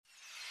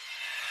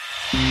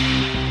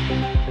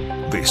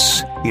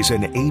This is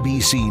an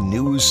ABC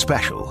News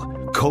special,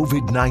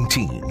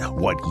 COVID-19,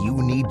 What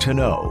You Need to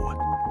Know.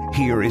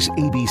 Here is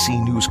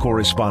ABC News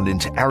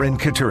correspondent Aaron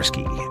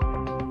Katursky.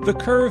 The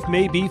curve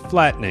may be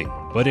flattening,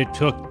 but it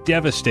took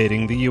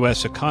devastating the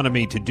U.S.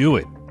 economy to do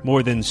it.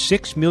 More than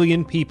 6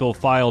 million people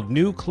filed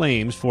new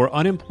claims for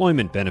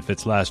unemployment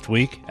benefits last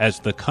week as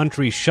the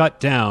country shut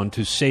down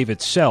to save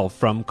itself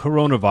from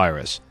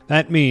coronavirus.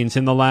 That means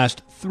in the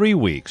last 3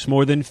 weeks,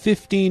 more than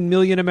 15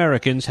 million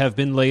Americans have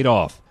been laid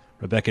off.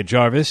 Rebecca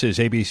Jarvis is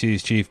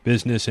ABC's chief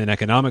business and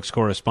economics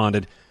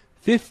correspondent.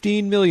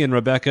 15 million,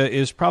 Rebecca,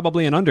 is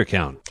probably an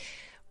undercount.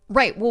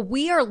 Right. Well,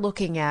 we are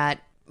looking at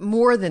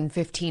more than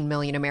 15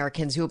 million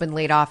Americans who have been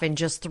laid off in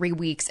just 3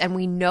 weeks. And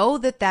we know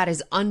that that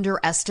is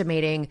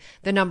underestimating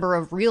the number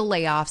of real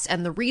layoffs.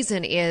 And the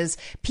reason is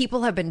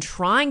people have been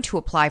trying to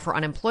apply for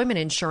unemployment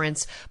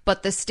insurance,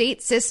 but the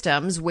state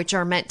systems, which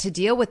are meant to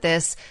deal with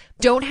this,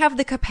 don't have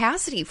the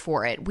capacity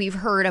for it. We've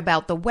heard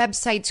about the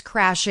websites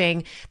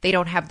crashing. They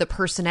don't have the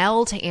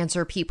personnel to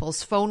answer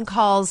people's phone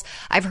calls.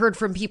 I've heard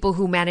from people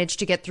who managed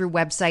to get through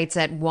websites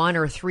at 1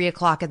 or 3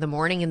 o'clock in the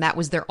morning, and that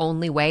was their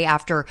only way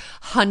after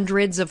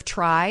hundreds of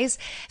tries.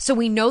 So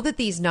we know that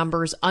these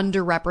numbers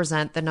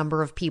underrepresent the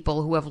number of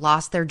people who have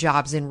lost their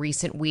jobs in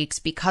recent weeks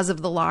because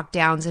of the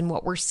lockdowns. And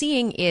what we're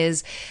seeing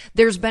is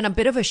there's been a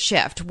bit of a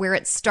shift where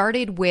it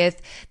started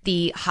with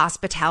the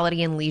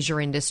hospitality and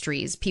leisure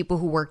industries, people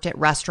who worked at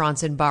restaurants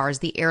and bars,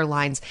 the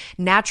airlines.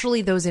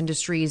 Naturally, those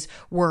industries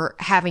were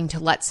having to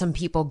let some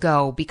people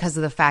go because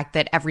of the fact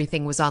that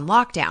everything was on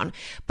lockdown.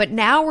 But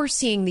now we're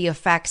seeing the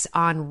effects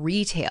on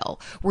retail.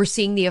 We're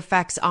seeing the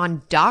effects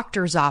on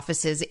doctors'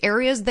 offices,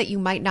 areas that you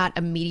might not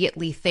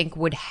immediately think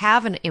would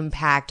have an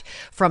impact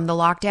from the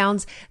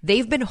lockdowns.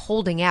 They've been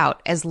holding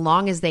out as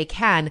long as they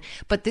can,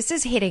 but this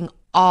is hitting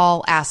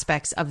all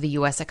aspects of the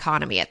U.S.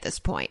 economy at this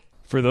point.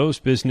 For those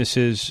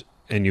businesses,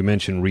 and you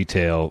mentioned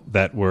retail,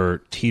 that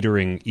were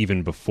teetering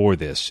even before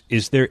this,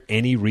 is there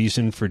any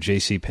reason for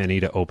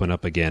JCPenney to open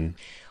up again?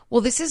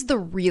 Well, this is the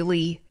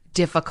really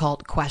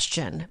difficult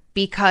question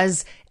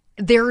because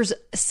there's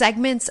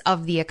segments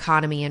of the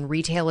economy, and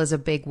retail is a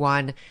big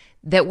one,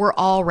 that we're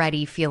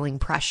already feeling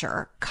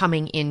pressure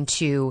coming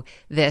into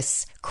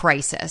this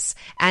crisis.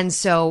 And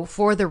so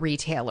for the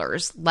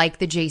retailers like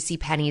the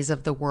JCPenney's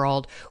of the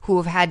world who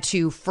have had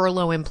to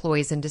furlough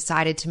employees and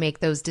decided to make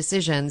those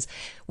decisions,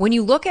 when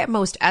you look at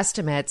most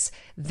estimates,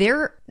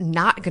 they're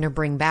not going to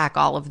bring back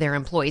all of their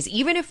employees,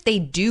 even if they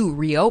do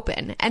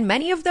reopen, and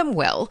many of them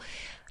will.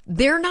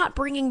 They're not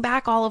bringing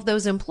back all of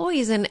those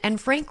employees.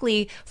 And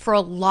frankly, for a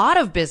lot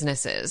of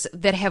businesses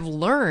that have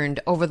learned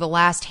over the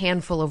last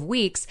handful of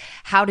weeks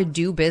how to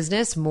do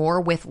business more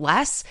with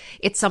less,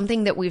 it's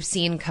something that we've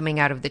seen coming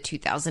out of the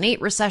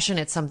 2008 recession.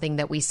 It's something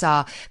that we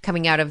saw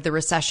coming out of the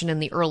recession in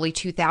the early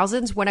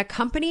 2000s. When a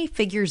company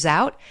figures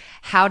out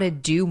how to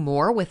do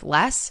more with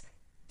less,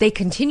 they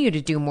continue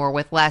to do more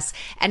with less.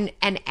 And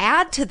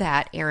add to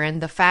that, Aaron,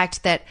 the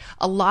fact that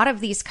a lot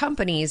of these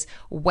companies,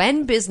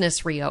 when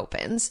business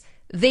reopens,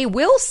 they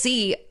will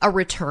see a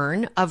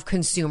return of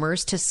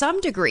consumers to some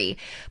degree,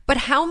 but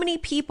how many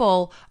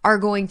people are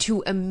going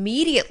to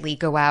immediately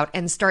go out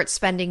and start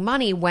spending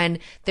money when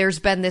there's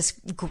been this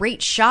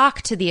great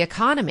shock to the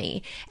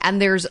economy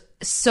and there's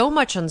so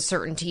much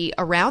uncertainty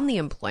around the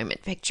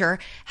employment picture?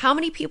 How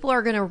many people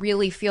are going to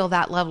really feel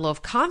that level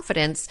of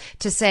confidence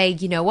to say,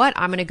 you know what,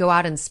 I'm going to go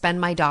out and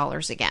spend my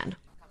dollars again?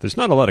 There's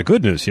not a lot of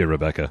good news here,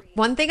 Rebecca.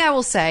 One thing I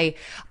will say,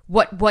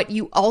 what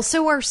you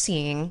also are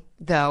seeing,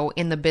 though,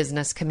 in the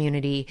business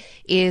community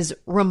is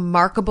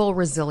remarkable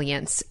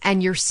resilience.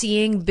 And you're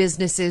seeing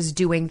businesses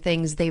doing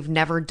things they've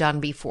never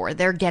done before.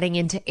 They're getting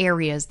into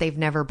areas they've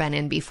never been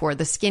in before.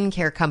 The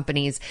skincare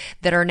companies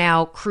that are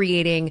now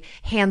creating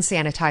hand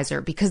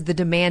sanitizer because the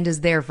demand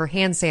is there for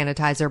hand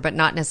sanitizer, but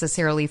not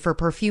necessarily for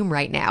perfume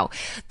right now.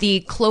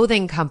 The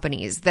clothing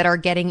companies that are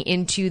getting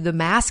into the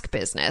mask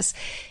business.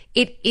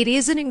 It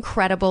is an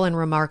incredible and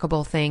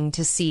remarkable thing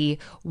to see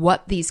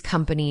what these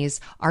companies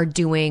are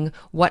doing,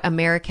 what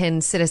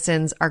American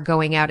citizens are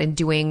going out and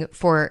doing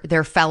for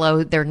their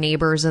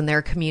neighbors and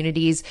their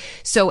communities.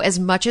 So as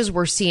much as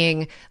we're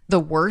seeing the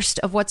worst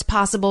of what's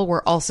possible,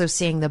 we're also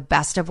seeing the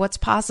best of what's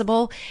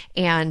possible.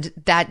 And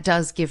that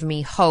does give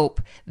me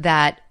hope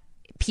that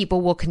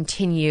people will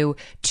continue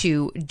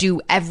to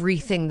do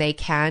everything they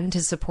can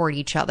to support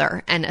each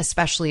other and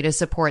especially to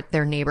support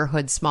their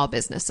neighborhood small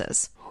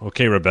businesses.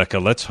 Okay, Rebecca,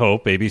 let's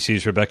hope.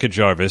 ABC's Rebecca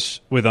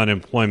Jarvis. With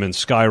unemployment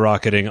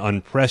skyrocketing,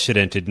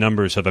 unprecedented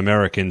numbers of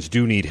Americans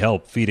do need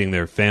help feeding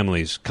their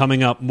families.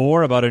 Coming up,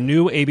 more about a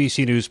new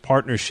ABC News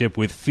partnership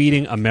with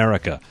Feeding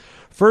America.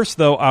 First,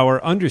 though,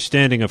 our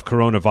understanding of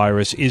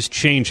coronavirus is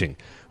changing.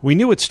 We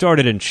knew it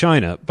started in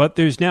China, but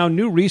there's now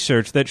new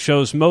research that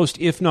shows most,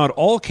 if not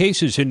all,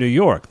 cases in New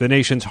York, the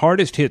nation's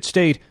hardest-hit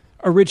state,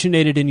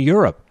 originated in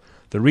Europe.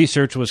 The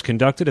research was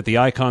conducted at the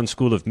Icahn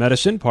School of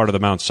Medicine, part of the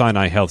Mount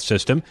Sinai Health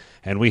System,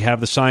 and we have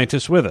the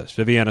scientists with us,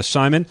 Viviana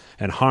Simon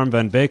and Harm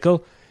van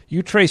Bekel.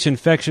 You trace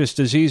infectious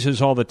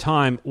diseases all the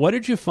time. What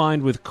did you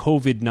find with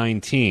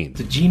COVID-19?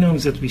 The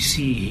genomes that we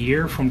see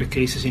here from the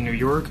cases in New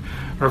York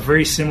are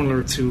very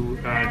similar to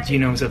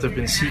genomes that have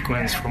been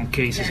sequenced from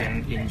cases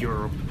in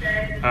Europe.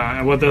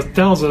 And what that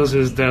tells us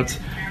is that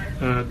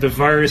the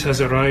virus has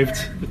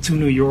arrived to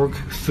New York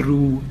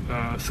through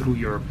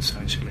Europe,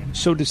 essentially.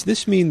 So does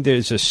this mean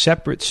there's a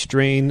separate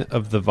strain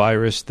of the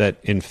virus that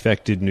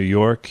infected New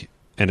York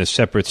and a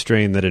separate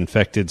strain that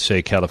infected,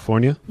 say,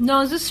 California?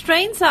 No, the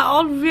strains are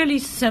all really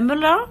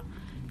similar.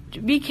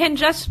 We can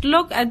just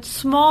look at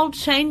small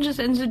changes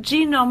in the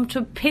genome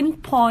to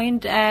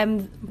pinpoint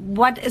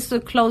what is the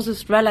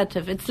closest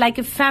relative. It's like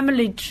a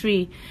family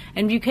tree,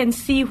 and you can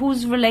see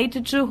who's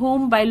related to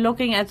whom by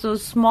looking at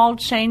those small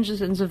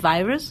changes in the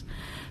virus.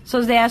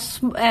 So there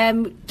are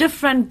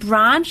different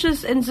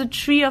branches in the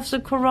tree of the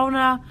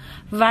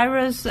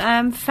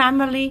coronavirus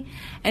family,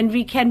 and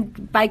we can,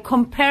 by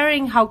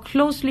comparing how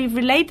closely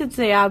related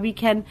they are, we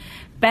can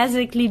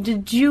basically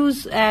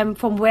deduce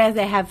from where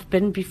they have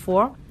been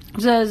before.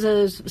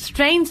 The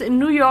strains in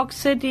New York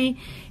City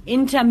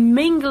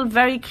intermingle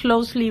very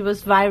closely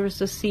with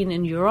viruses seen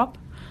in Europe.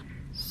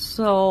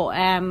 So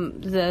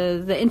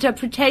the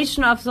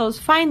interpretation of those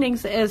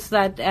findings is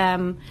that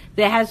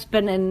there has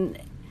been an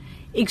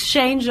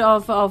exchange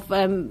of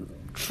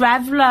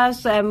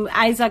travelers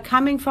either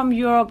coming from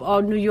Europe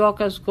or New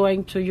Yorkers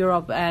going to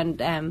Europe,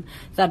 and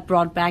that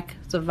brought back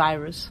the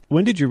virus.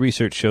 When did your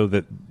research show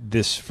that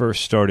this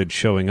first started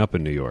showing up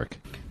in New York?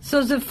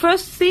 So the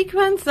first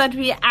sequence that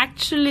we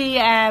actually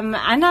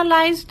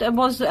analyzed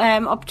was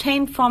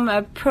obtained from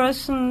a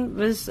person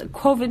with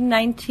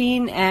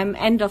COVID-19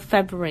 end of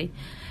February.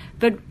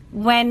 But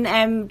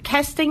when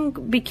testing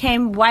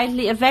became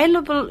widely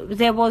available,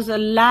 there was a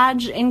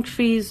large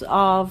increase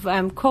of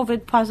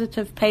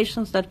COVID-positive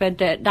patients that were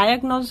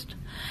diagnosed.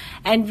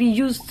 And we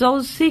used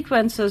those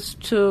sequences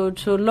to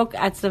look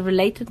at the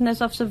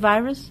relatedness of the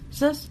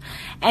viruses.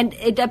 And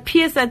it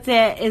appears that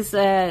there is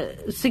a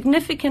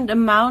significant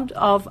amount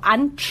of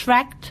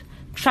untracked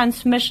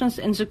transmissions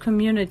in the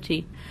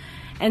community.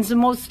 And the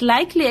most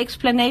likely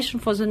explanation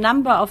for the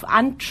number of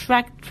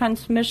untracked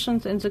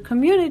transmissions in the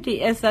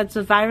community is that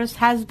the virus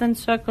has been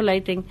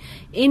circulating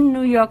in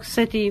New York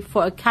City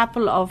for a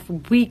couple of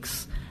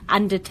weeks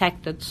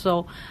undetected.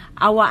 So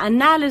our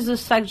analysis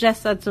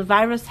suggests that the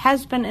virus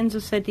has been in the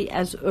city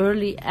as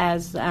early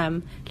as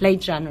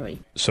late January.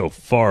 So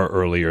far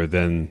earlier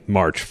than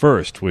March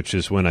 1st, which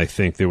is when I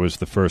think there was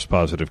the first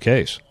positive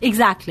case.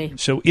 Exactly.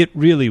 So it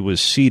really was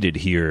seeded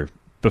here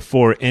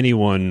before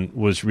anyone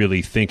was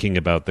really thinking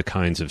about the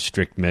kinds of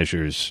strict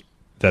measures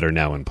that are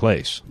now in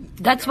place.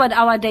 That's what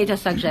our data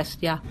suggests,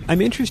 yeah.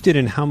 I'm interested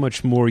in how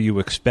much more you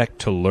expect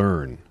to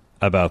learn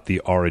about the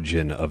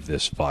origin of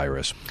this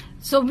virus.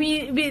 So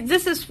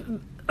this is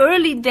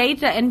early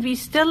data, and we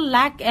still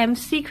lack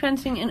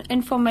sequencing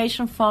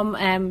information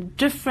from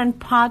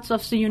different parts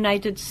of the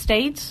United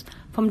States,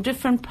 from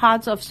different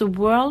parts of the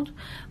world.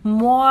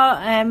 More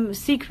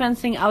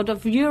sequencing out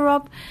of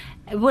Europe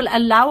will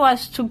allow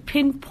us to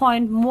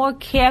pinpoint more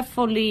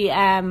carefully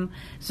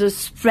the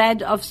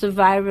spread of the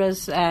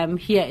virus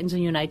here in the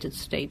United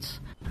States.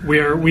 We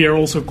are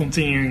also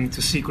continuing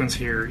to sequence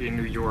here in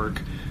New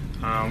York.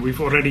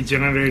 We've already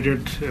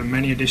generated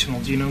many additional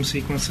genome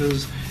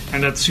sequences,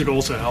 and that should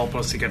also help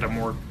us to get a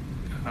more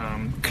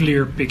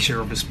clear picture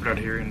of the spread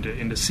here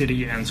in the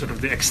city and sort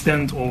of the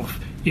extent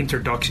of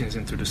introductions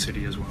into the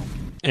city as well.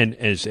 And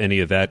is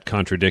any of that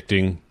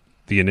contradicting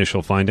the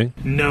initial finding?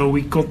 No,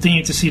 we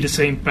continue to see the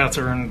same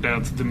pattern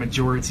that the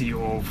majority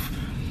of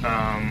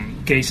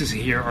cases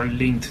here are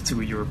linked to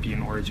a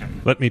European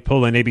origin. Let me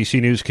pull in ABC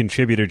News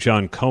contributor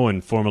John Cohen,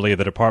 formerly of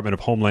the Department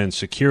of Homeland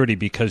Security,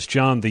 because,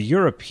 John, the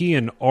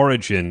European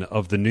origin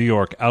of the New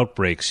York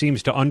outbreak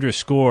seems to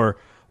underscore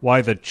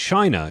why the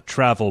China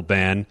travel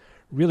ban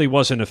really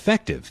wasn't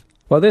effective.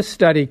 Well, this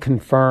study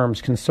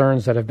confirms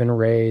concerns that have been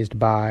raised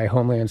by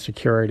Homeland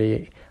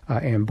Security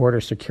and border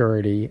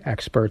security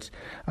experts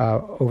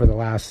over the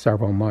last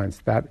several months,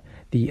 that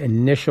the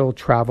initial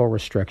travel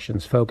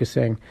restrictions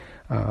focusing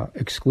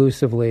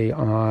exclusively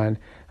on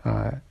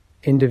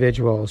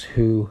individuals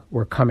who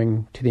were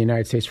coming to the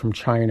United States from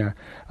China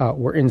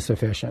were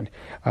insufficient.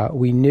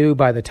 We knew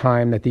by the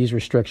time that these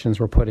restrictions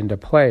were put into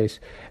place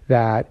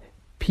that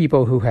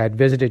people who had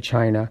visited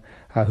China,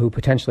 who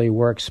potentially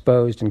were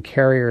exposed and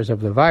carriers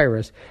of the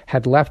virus,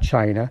 had left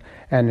China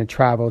and had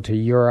traveled to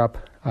Europe,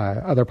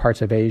 other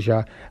parts of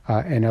Asia,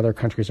 and other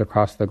countries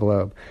across the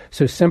globe.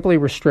 So simply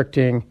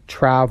restricting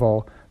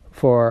travel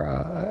for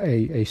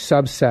a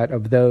subset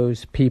of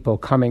those people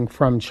coming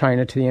from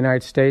China to the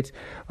United States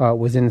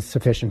was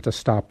insufficient to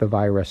stop the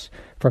virus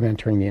from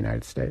entering the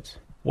United States.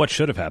 What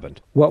should have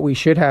happened? What we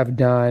should have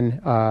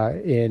done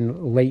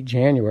in late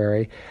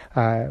January,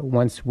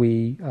 once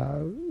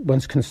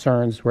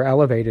concerns were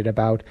elevated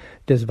about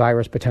this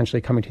virus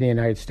potentially coming to the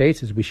United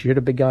States, is we should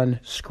have begun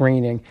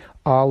screening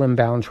all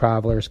inbound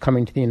travelers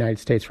coming to the United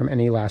States from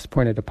any last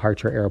point of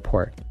departure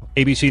airport.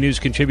 ABC News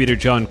contributor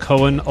John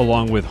Cohen,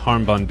 along with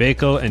Harmban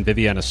Beko and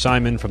Viviana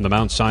Simon from the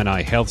Mount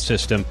Sinai Health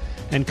System.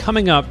 And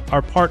coming up,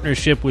 our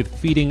partnership with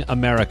Feeding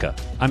America.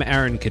 I'm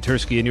Aaron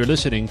Katursky, and you're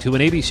listening to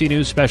an ABC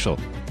News special.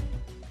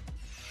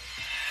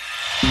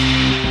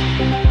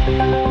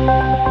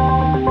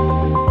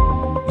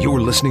 You're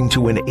listening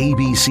to an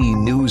ABC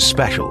News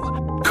special,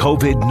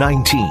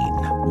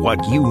 COVID-19,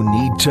 What You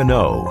Need to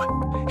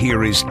Know.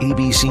 Here is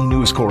ABC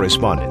News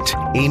correspondent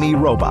Amy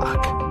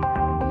Robach.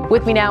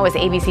 With me now is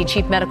ABC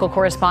Chief Medical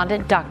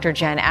Correspondent Dr.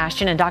 Jen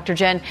Ashton. And Dr.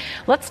 Jen,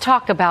 let's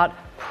talk about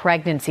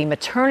pregnancy.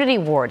 Maternity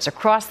wards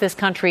across this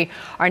country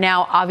are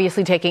now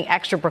obviously taking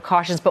extra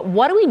precautions. But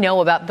what do we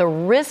know about the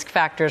risk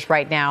factors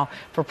right now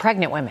for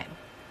pregnant women?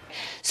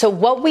 So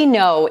what we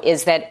know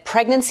is that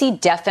pregnancy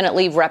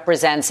definitely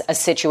represents a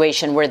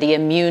situation where the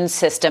immune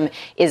system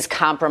is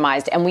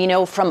compromised. And we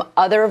know from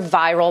other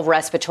viral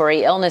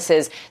respiratory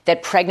illnesses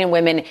that pregnant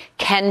women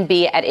can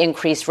be at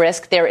increased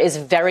risk. There is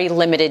very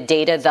limited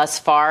data thus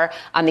far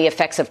on the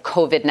effects of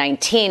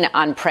COVID-19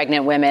 on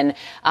pregnant women.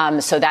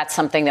 So that's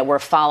something that we're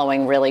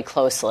following really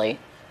closely.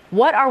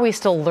 What are we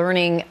still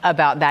learning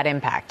about that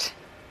impact?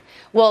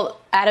 Well,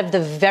 out of the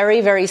very,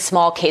 very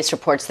small case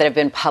reports that have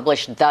been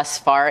published thus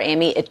far,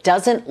 Amy, it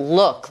doesn't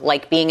look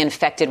like being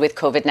infected with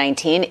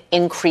COVID-19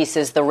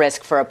 increases the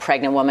risk for a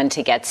pregnant woman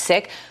to get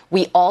sick.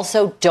 We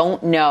also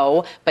don't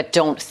know, but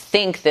don't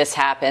think this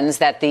happens,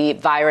 that the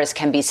virus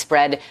can be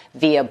spread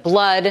via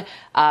blood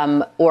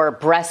or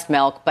breast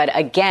milk. But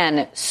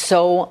again,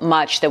 so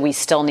much that we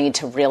still need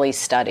to really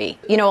study.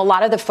 You know, a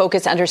lot of the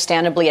focus,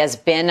 understandably, has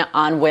been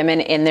on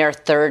women in their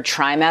third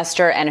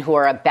trimester and who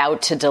are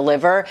about to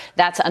deliver.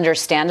 That's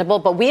understandable.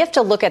 But we have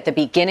to look at the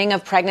beginning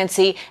of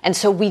pregnancy. And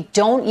so we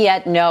don't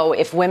yet know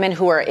if women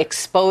who are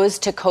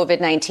exposed to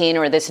COVID-19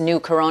 or this new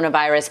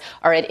coronavirus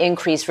are at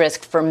increased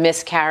risk for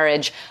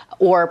miscarriage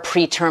or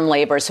preterm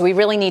labor. So we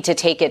really need to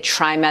take it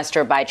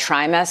trimester by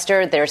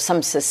trimester. There's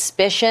some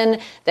suspicion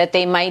that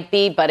they might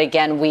be, but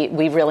again,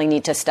 we really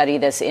need to study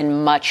this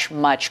in much,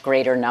 much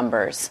greater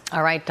numbers.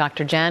 All right,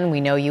 Dr. Jen, we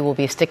know you will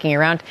be sticking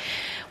around.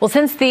 Well,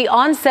 since the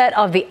onset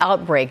of the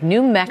outbreak,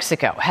 New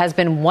Mexico has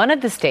been one of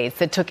the states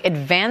that took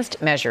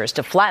advanced measures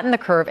to flatten the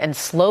curve and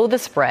slow the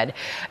spread.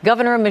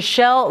 Governor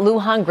Michelle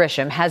Lujan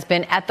Grisham has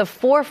been at the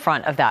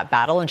forefront of that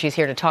battle, and she's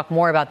here to talk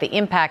more about the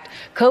impact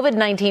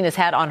COVID-19 has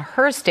had on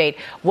her state.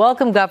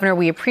 Welcome, Governor.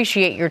 We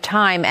appreciate your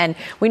time. And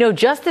we know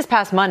just this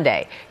past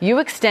Monday, you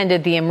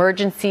extended the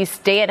emergency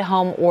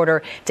stay-at-home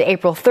order to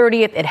April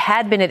 30th. It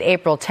had been at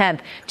April 10th.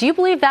 Do you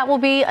believe that will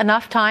be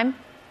enough time?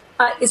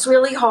 It's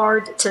really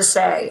hard to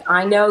say.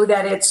 I know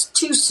that it's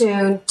too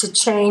soon to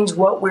change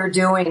what we're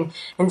doing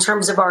in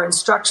terms of our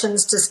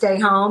instructions to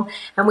stay home.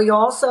 And we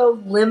also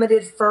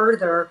limited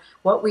further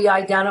what we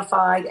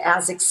identified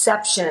as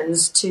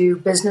exceptions to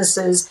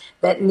businesses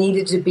that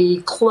needed to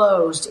be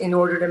closed in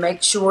order to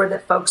make sure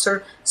that folks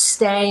are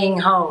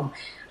staying home.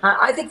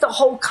 I think the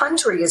whole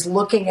country is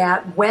looking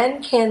at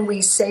when can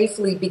we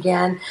safely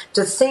begin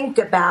to think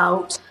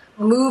about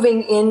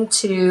moving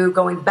into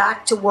going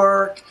back to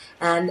work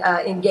and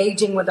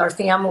engaging with our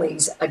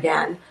families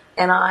again.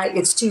 And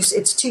it's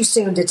too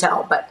soon to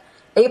tell. But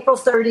April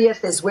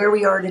 30th is where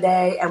we are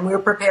today, and we're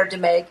prepared to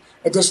make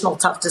additional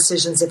tough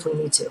decisions if we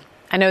need to.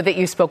 I know that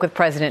you spoke with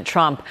President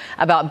Trump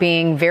about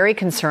being very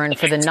concerned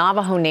for the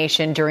Navajo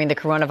Nation during the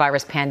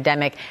coronavirus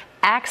pandemic.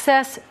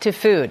 Access to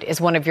food is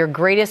one of your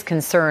greatest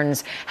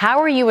concerns. How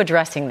are you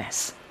addressing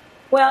this?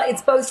 Well,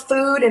 it's both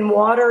food and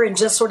water and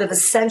just sort of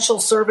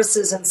essential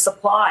services and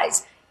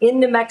supplies. In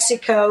New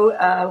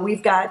Mexico,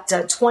 we've got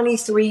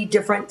 23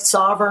 different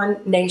sovereign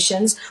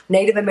nations,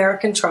 Native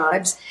American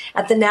tribes.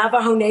 At the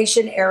Navajo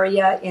Nation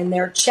area, in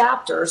their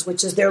chapters,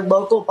 which is their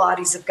local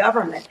bodies of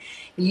government,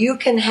 you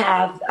can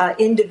have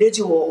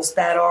individuals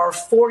that are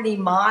 40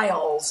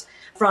 miles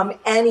from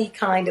any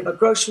kind of a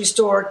grocery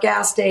store,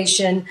 gas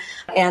station.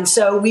 And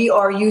so we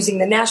are using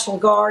the National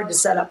Guard to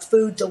set up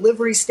food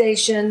delivery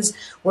stations.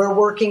 We're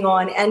working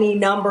on any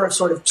number of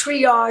sort of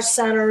triage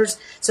centers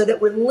so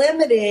that we're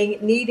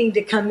limiting needing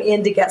to come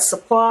in to get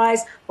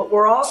supplies, but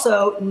we're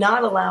also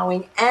not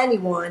allowing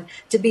anyone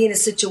to be in a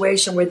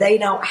situation where they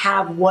don't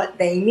have what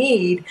they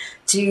need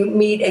to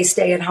meet a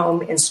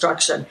stay-at-home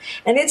instruction.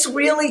 And it's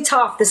really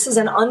tough. This is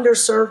an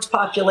underserved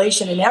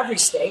population in every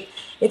state.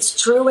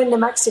 It's true in New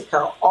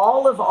Mexico.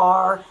 All of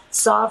our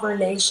sovereign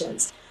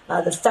nations,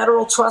 the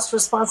federal trust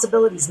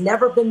responsibilities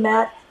never been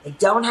met. They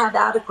don't have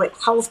adequate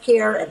health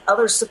care and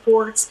other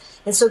supports.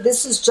 And so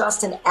this is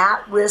just an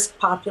at-risk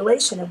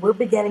population. And we're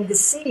beginning to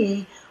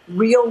see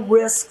real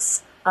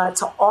risks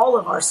to all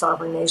of our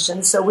sovereign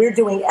nations. So we're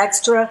doing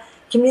extra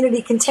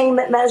community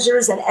containment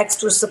measures and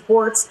extra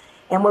supports.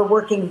 And we're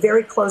working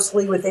very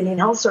closely with Indian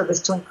Health Service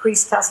to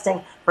increase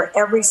testing for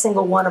every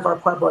single one of our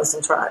pueblos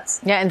and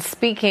tribes. Yeah, and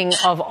speaking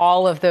of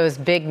all of those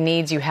big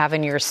needs you have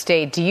in your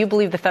state, do you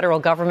believe the federal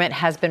government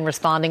has been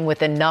responding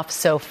with enough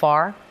so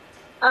far?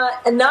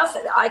 Enough.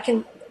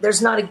 There's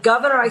not a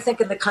governor, I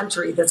think, in the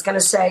country that's going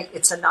to say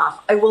it's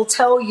enough. I will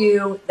tell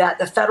you that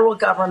the federal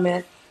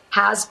government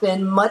has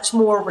been much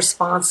more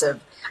responsive.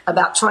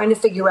 about trying to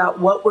figure out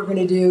what we're going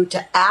to do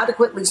to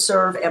adequately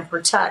serve and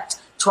protect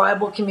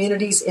tribal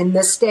communities in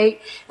this state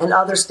and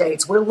other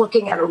states. We're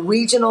looking at a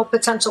regional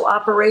potential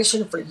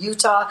operation for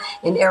Utah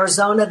and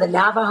Arizona. The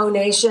Navajo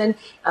Nation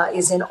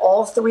is in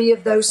all three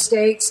of those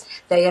states.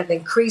 They have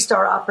increased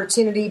our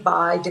opportunity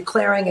by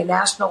declaring a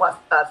national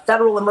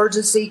federal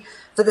emergency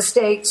for the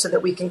state so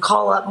that we can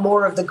call up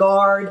more of the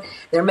Guard.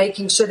 They're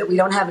making sure that we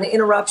don't have an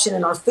interruption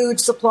in our food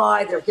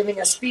supply. They're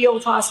giving us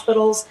field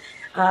hospitals.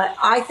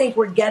 I think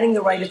we're getting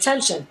the right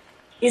attention.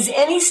 Is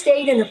any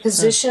state in a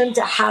position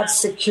to have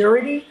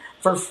security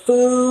for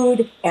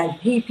food and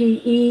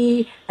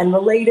PPE and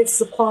related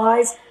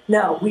supplies?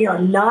 No, we are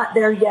not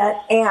there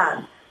yet.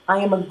 And I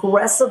am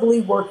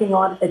aggressively working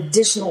on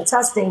additional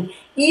testing,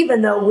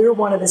 even though we're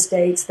one of the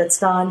states that's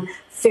done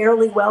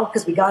fairly well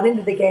because we got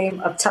into the game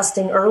of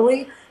testing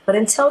early. But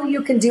until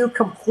you can do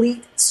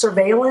complete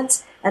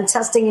surveillance and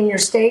testing in your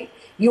state,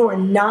 you are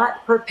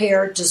not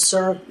prepared to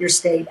serve your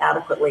state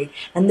adequately.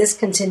 And this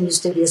continues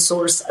to be a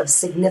source of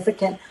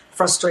significant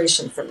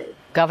frustration for me.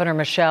 Governor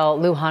Michelle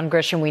Lujan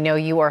Grisham, we know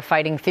you are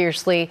fighting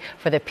fiercely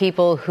for the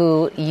people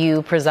who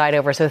you preside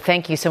over. So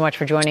thank you so much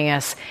for joining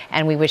us,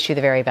 and we wish you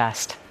the very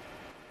best.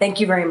 Thank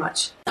you very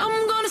much.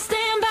 I'm gonna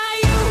stand by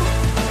you,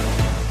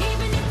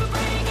 even if we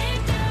break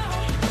it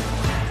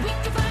down. We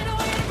can find a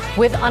way to break.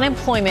 With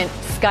unemployment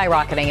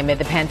skyrocketing amid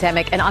the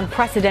pandemic, an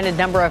unprecedented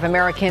number of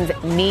Americans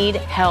need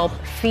help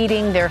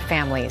feeding their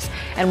families.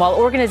 And while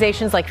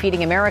organizations like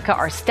Feeding America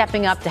are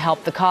stepping up to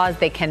help the cause,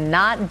 they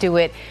cannot do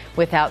it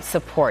without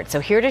support. So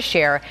here to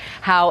share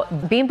how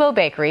Bimbo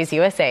Bakeries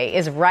USA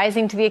is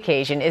rising to the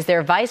occasion is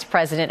their Vice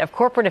President of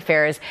Corporate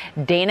Affairs,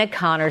 Dana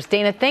Connors.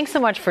 Dana, thanks so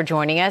much for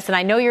joining us. And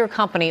I know your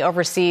company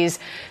oversees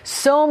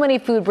so many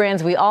food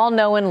brands we all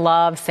know and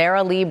love,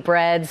 Sara Lee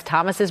Breads,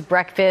 Thomas's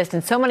Breakfast,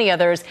 and so many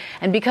others.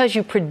 And because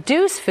you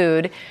produce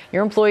food,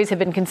 your employees have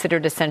been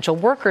considered essential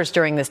workers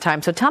during this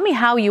time. So tell me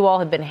how you all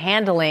have been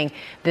handling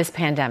this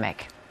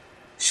pandemic.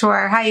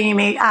 Sure. Hi,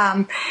 Amy.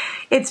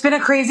 It's been a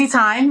crazy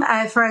time,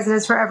 as it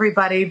is for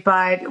everybody,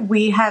 but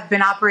we have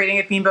been operating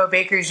at Bimbo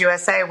Bakeries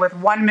USA with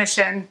one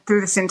mission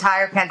through this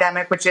entire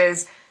pandemic, which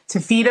is to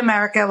feed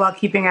America while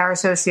keeping our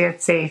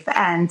associates safe.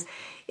 And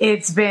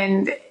it's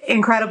been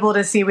incredible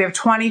to see. We have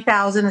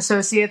 20,000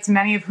 associates,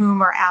 many of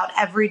whom are out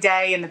every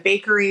day in the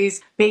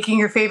bakeries, baking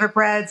your favorite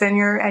breads and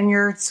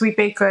your sweet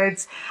baked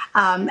goods,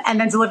 and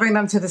then delivering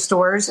them to the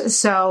stores.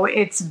 So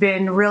it's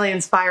been really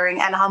inspiring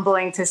and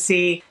humbling to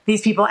see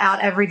these people out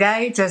every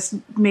day, just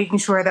making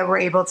sure that we're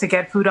able to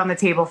get food on the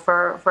table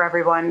for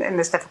everyone in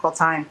this difficult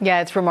time.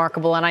 Yeah, it's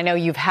remarkable. And I know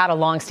you've had a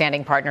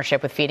long-standing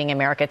partnership with Feeding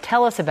America.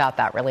 Tell us about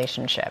that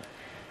relationship.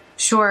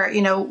 Sure.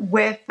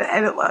 With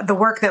the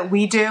work that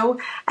we do,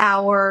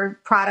 our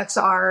products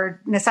are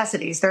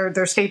necessities.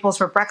 They're staples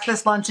for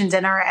breakfast, lunch, and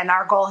dinner. And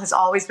our goal has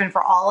always been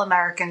for all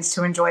Americans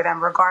to enjoy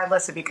them,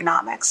 regardless of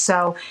economics.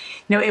 So,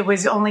 it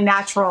was only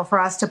natural for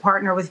us to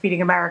partner with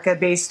Feeding America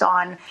based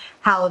on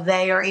how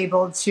they are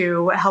able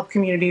to help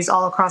communities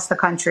all across the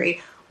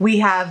country. We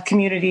have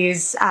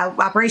communities,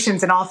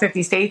 operations in all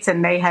 50 states,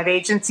 and they have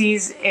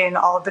agencies in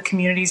all of the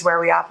communities where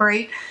we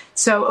operate.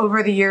 So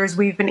over the years,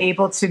 we've been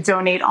able to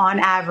donate on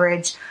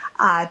average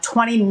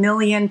 20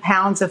 million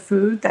pounds of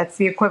food. That's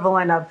the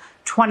equivalent of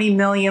 20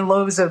 million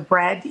loaves of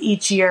bread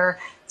each year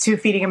to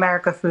Feeding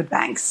America food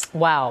banks.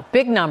 Wow,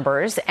 big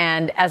numbers.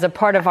 And as a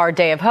part of our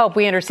Day of Hope,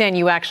 we understand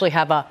you actually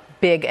have a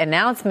big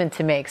announcement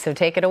to make. So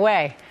take it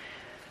away.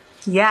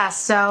 Yeah,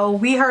 so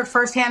we heard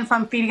firsthand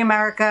from Feeding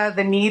America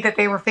the need that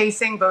they were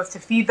facing, both to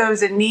feed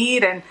those in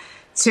need and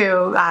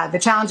to the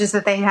challenges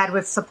that they had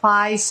with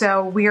supply.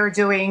 So we are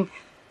doing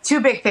two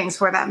big things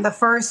for them. The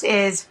first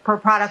is for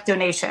product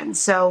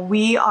donations. So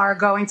we are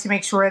going to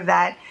make sure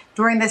that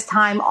during this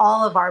time,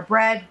 all of our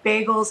bread,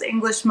 bagels,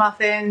 English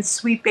muffins,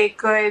 sweet baked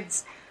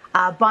goods,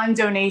 bun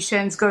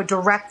donations go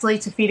directly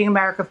to Feeding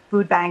America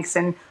food banks.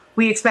 And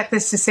we expect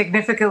this to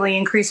significantly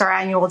increase our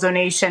annual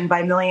donation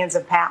by millions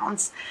of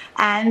pounds.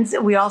 And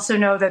we also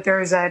know that there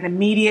is an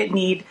immediate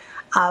need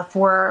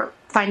for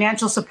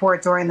financial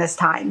support during this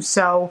time.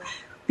 So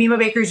Bimbo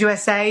Bakeries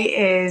USA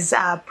is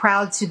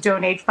proud to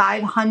donate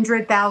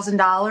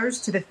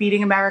 $500,000 to the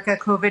Feeding America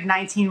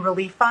COVID-19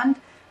 Relief Fund.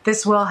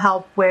 This will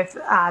help with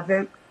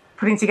the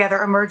putting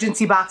together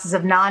emergency boxes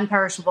of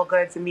non-perishable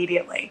goods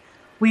immediately.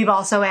 We've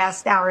also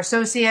asked our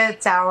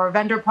associates, our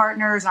vendor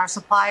partners, our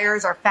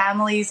suppliers, our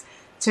families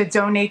to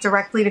donate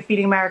directly to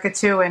Feeding America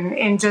too. And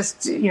in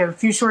just a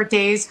few short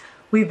days,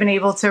 we've been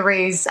able to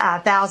raise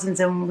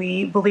thousands, and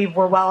we believe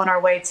we're well on our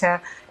way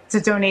to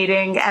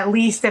donating at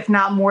least, if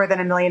not more than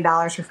 $1 million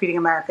for Feeding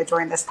America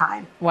during this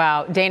time.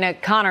 Wow. Dana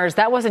Connors,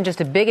 that wasn't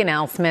just a big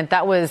announcement.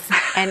 That was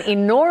an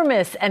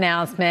enormous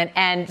announcement,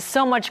 and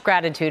so much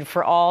gratitude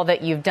for all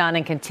that you've done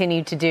and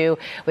continue to do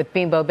with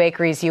Bimbo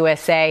Bakeries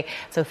USA.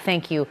 So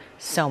thank you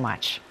so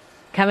much.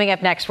 Coming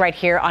up next right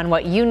here on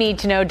What You Need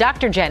to Know,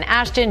 Dr. Jen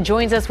Ashton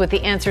joins us with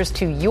the answers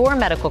to your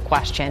medical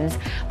questions,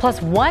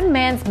 plus one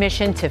man's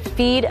mission to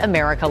feed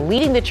America,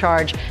 leading the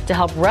charge to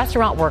help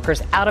restaurant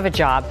workers out of a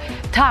job.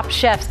 Top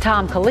Chef's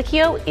Tom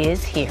Colicchio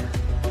is here.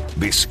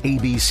 This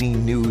ABC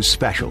News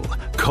special,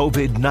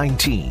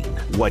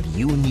 COVID-19, What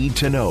You Need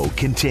to Know,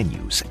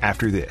 continues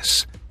after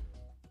this.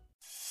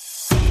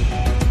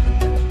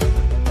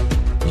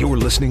 You're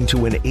listening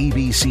to an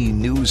ABC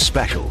News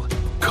special,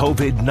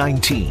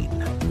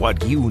 COVID-19,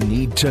 What You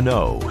Need to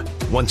Know.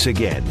 Once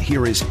again,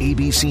 here is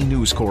ABC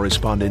News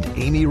correspondent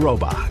Amy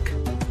Robach.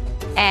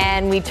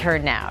 And we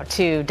turn now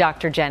to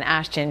Dr. Jen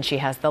Ashton. She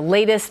has the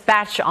latest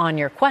batch on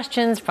your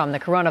questions from the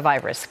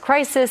coronavirus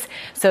crisis.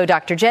 So,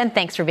 Dr. Jen,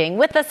 thanks for being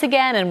with us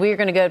again. And we're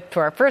going to go to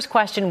our first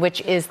question, which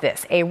is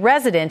this. A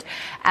resident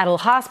at a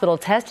hospital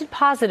tested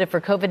positive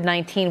for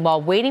COVID-19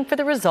 while waiting for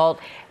the result.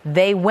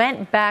 They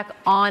went back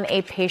on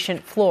a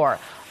patient floor.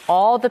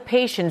 All the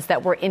patients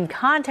that were in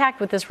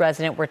contact with this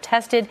resident were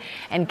tested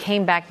and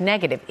came back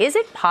negative. Is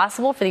it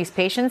possible for these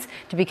patients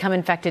to become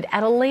infected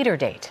at a later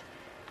date?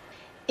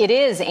 It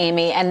is,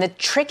 Amy. And the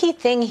tricky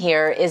thing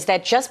here is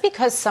that just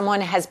because someone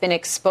has been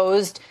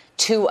exposed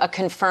to a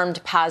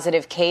confirmed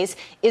positive case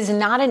is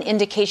not an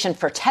indication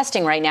for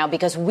testing right now,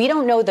 because we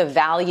don't know the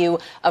value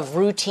of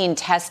routine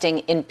testing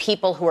in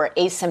people who are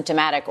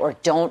asymptomatic or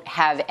don't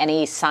have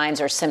any signs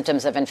or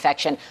symptoms of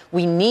infection.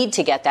 We need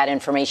to get that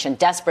information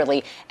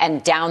desperately.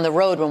 And down the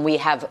road, when we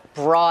have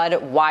broad,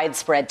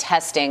 widespread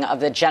testing of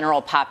the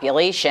general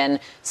population,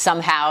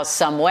 somehow,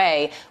 some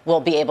way, we'll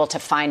be able to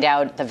find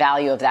out the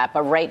value of that.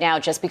 But right now,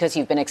 just because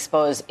you've been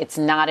exposed, it's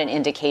not an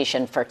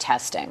indication for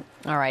testing.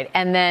 All right.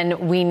 And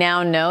then we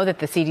now know that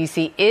the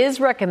CDC is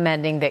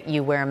recommending that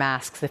you wear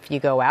masks if you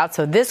go out.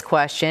 So this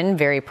question,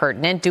 very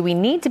pertinent. Do we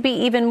need to be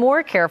even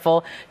more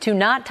careful to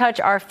not touch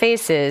our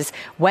faces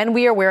when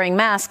we are wearing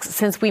masks,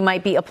 since we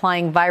might be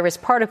applying virus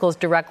particles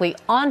directly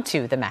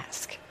onto the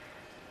mask?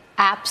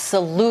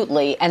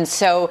 Absolutely. And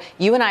so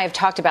you and I have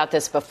talked about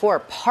this before.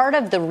 Part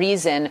of the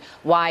reason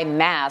why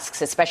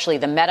masks, especially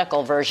the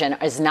medical version,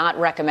 is not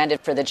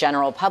recommended for the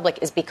general public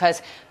is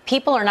because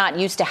people are not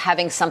used to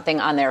having something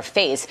on their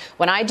face.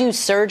 When I do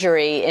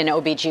surgery in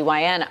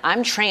OBGYN,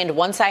 I'm trained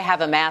once I have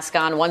a mask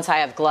on, once I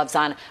have gloves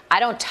on, I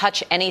don't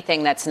touch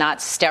anything that's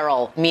not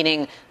sterile,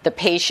 meaning the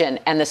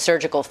patient and the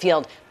surgical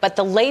field. But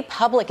the lay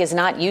public is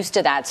not used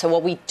to that. So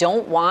what we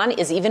don't want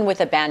is, even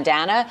with a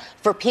bandana,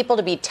 for people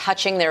to be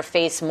touching their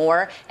face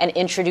more and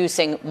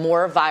introducing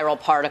more viral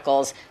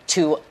particles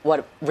to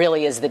what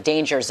really is the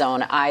danger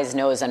zone, eyes,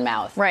 nose, and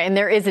mouth. Right. And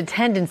there is a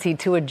tendency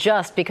to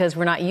adjust because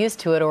we're not used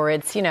to it, or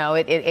it's,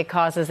 it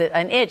causes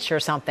an itch or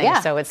something.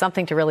 Yeah. So it's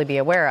something to really be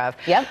aware of.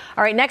 Yep.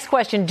 All right. Next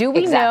question. Do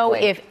we know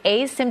if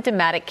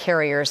asymptomatic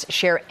carriers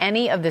share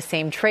any of the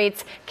same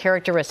traits,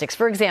 characteristics?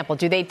 For example,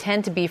 do they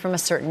tend to be from a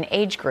certain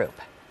age group?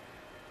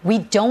 We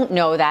don't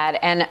know that,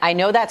 and I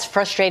know that's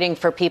frustrating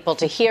for people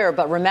to hear,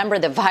 but remember,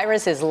 the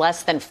virus is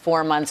less than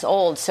 4 months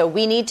old, so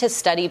we need to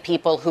study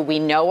people who we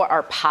know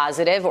are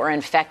positive or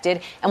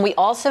infected, and we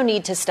also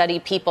need to study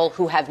people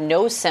who have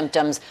no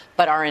symptoms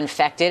but are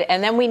infected,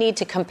 and then we need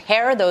to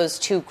compare those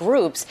two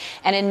groups.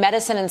 And in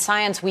medicine and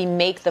science, we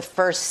make the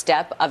first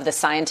step of the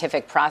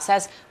scientific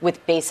process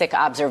with basic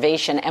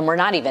observation, and we're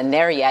not even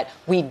there yet.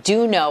 We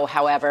do know,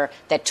 however,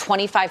 that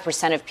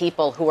 25% of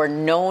people who are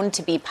known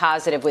to be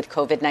positive with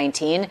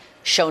COVID-19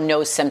 show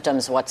no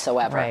symptoms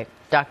whatsoever. Right.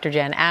 Dr.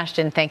 Jen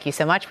Ashton, thank you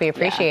so much. We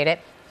appreciate it.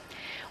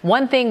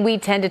 One thing we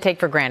tend to take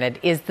for granted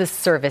is the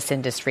service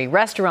industry.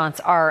 Restaurants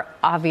are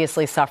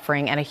obviously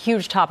suffering, and a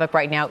huge topic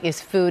right now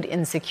is food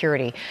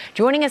insecurity.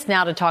 Joining us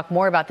now to talk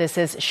more about this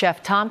is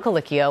Chef Tom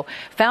Colicchio,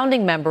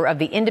 founding member of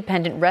the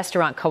Independent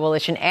Restaurant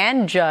Coalition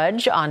and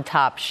judge on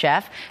Top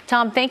Chef.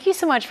 Tom, thank you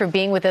so much for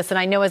being with us. And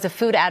I know, as a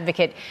food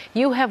advocate,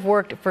 you have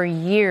worked for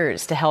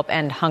years to help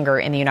end hunger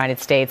in the United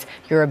States.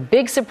 You're a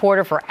big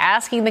supporter for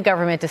asking the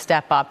government to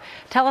step up.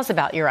 Tell us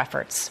about your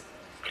efforts.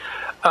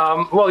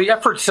 Well, the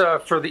efforts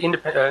for the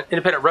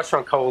Independent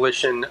Restaurant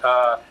Coalition,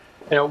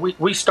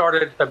 we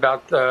started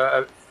about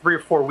 3 or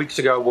 4 weeks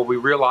ago when we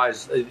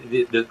realized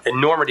the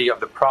enormity of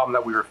the problem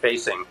that we were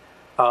facing.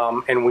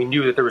 And we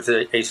knew that there was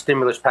a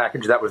stimulus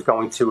package that was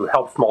going to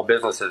help small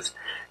businesses.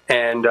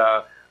 And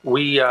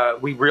we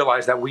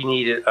realized that we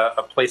needed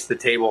a place at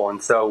the table.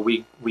 And so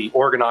we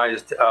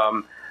organized,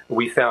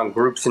 we found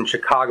groups in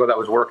Chicago that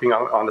was working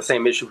on the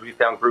same issue. We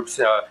found groups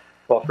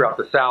all throughout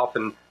the South,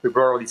 and we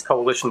brought all these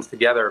coalitions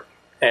together.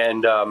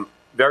 And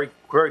very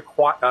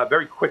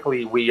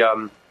quickly, we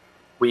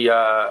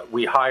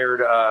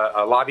hired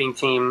a lobbying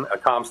team, a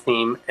comms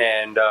team,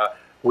 and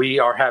we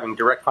are having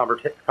direct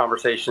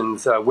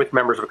conversations with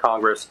members of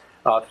Congress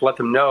to let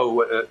them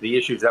know the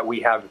issues that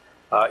we have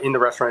in the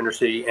restaurant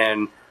industry,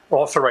 and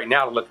also right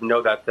now to let them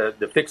know that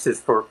the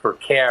fixes for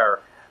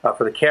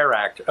the CARE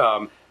Act,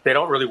 they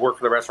don't really work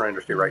for the restaurant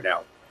industry right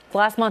now.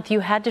 Last month,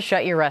 you had to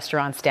shut your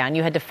restaurants down.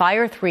 You had to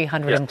fire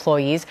 300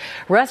 employees.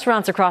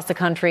 Restaurants across the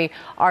country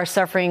are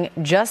suffering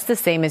just the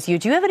same as you.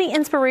 Do you have any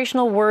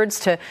inspirational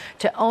words to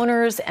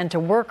owners and to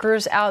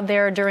workers out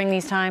there during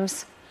these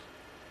times?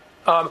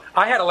 I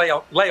had a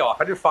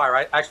layoff. I didn't fire.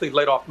 I actually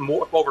laid off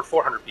over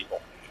 400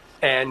 people.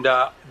 And,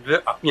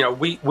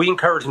 we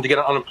encourage them to get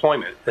on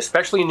unemployment,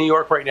 especially in New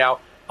York right now.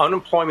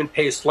 Unemployment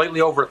pays slightly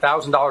over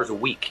 $1,000 a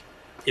week.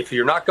 If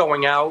you're not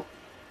going out,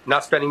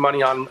 not spending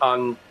money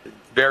on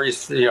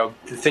various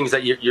things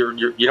that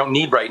you don't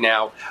need right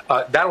now,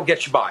 that'll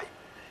get you by.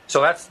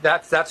 So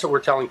that's what we're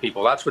telling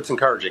people. That's what's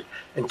encouraging.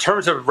 In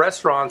terms of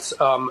restaurants,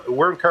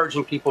 we're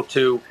encouraging people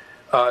to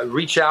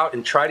reach out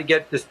and try to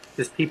get this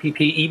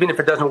PPP. Even if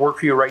it doesn't work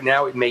for you right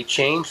now, it may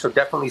change. So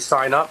definitely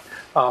sign up.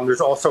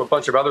 There's also a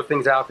bunch of other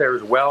things out there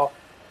as well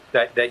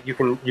that you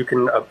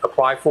can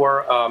apply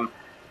for.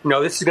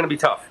 This is going to be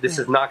tough. This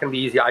is not going to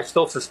be easy. I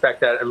still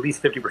suspect that at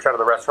least 50% of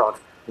the restaurants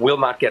will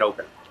not get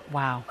open.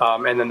 Wow.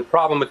 And then the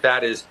problem with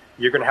that is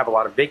you're going to have a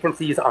lot of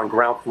vacancies on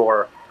ground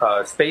floor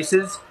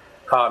spaces.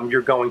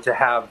 You're going to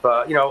have,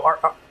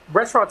 our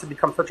restaurants have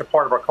become such a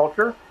part of our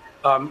culture,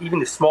 even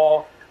the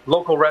small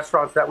local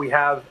restaurants that we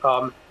have.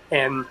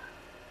 And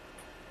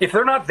if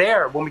they're not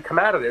there when we come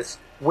out of this,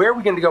 where are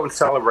we going to go and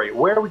celebrate?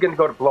 Where are we going to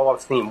go to blow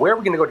off steam? Where are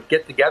we going to go to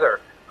get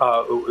together,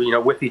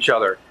 with each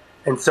other?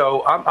 And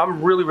so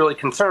I'm really, really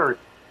concerned.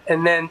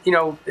 And then,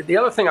 the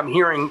other thing I'm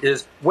hearing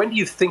is, when do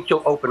you think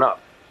you'll open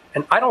up?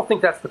 And I don't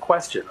think that's the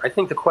question. I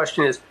think the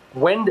question is,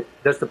 when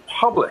does the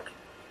public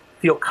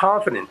feel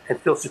confident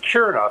and feel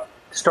secure enough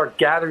to start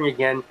gathering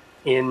again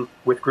in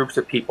with groups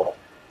of people?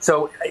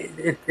 So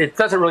it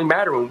doesn't really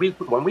matter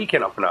when we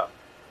can open up.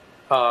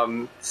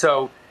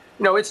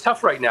 It's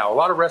tough right now. A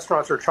lot of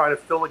restaurants are trying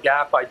to fill the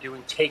gap by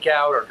doing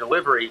takeout or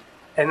delivery,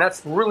 and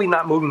that's really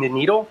not moving the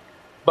needle.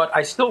 But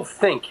I still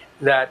think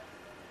that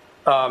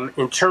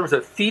in terms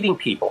of feeding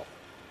people,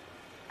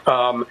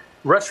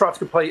 restaurants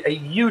can play a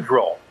huge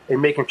role in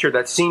making sure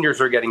that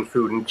seniors are getting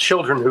food and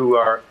children who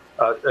are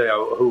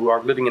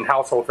living in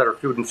households that are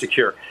food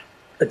insecure,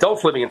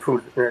 adults living in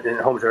homes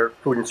that are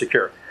food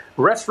insecure.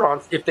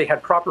 Restaurants, if they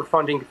had proper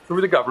funding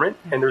through the government,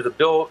 and there's a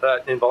bill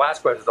in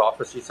Velasquez's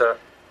office, he's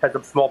heads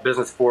of small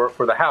business for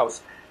the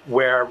House,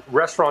 where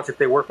restaurants, if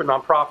they work with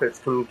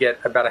nonprofits, can get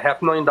about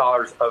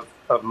 $500,000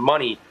 of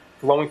money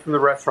flowing through the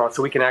restaurants,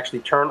 so we can actually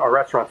turn our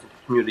restaurants into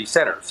community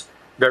centers,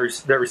 very,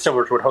 very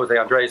similar to what Jose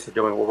Andres is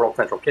doing with World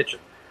Central Kitchen.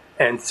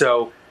 And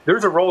so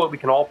there's a role that we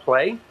can all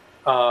play,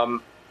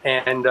 and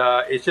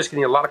it's just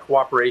going to need a lot of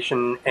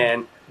cooperation,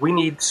 and we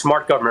need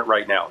smart government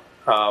right now.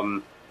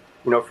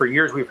 For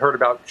years we've heard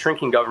about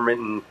shrinking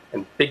government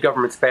and big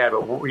government's bad,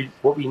 but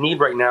what we need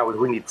right now is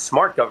we need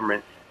smart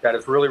government that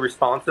is really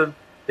responsive.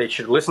 They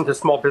should listen to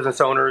small business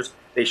owners.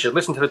 They should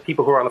listen to the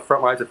people who are on the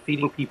front lines of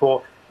feeding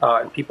people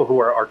and people who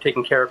are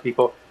taking care of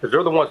people, because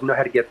they're the ones who know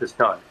how to get this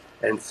done.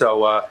 And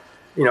so,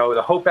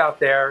 the hope out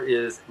there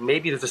is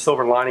maybe there's a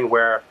silver lining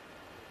where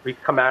we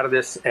come out of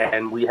this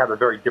and we have a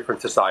very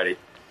different society.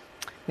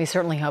 We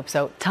certainly hope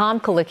so. Tom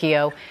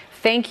Colicchio,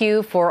 thank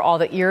you for all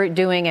that you're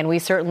doing, and we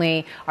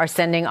certainly are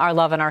sending our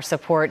love and our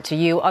support to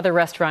you, other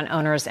restaurant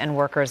owners and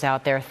workers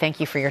out there. Thank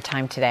you for your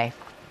time today.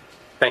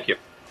 Thank you.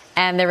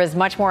 And there is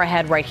much more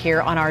ahead right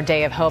here on our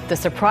Day of Hope. The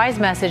surprise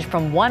message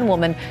from one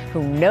woman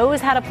who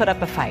knows how to put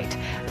up a fight.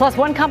 Plus,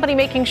 one company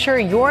making sure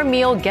your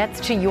meal gets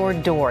to your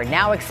door,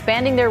 now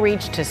expanding their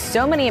reach to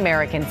so many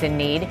Americans in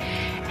need.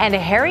 And a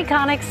Harry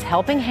Connick's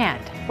helping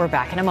hand. We're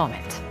back in a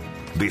moment.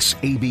 This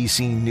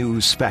ABC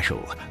News special,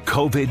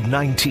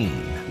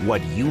 COVID-19,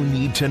 What You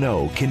Need to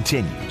Know,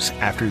 continues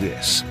after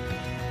this.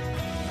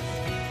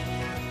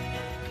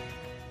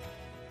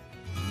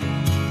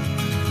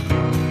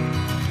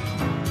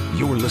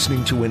 You're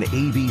listening to an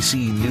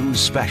ABC News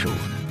special,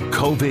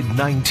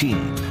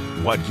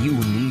 COVID-19, What You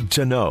Need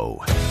to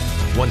Know.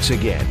 Once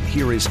again,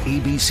 here is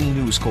ABC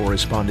News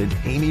correspondent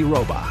Amy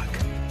Robach.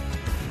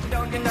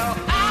 Don't you know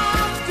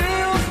I'm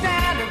still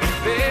standing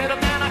better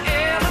than I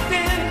ever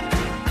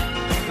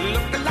been,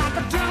 looking like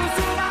a true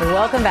tsunami.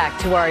 Welcome back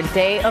to our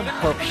Day of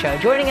Hope show.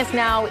 Joining us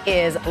now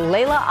is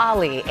Layla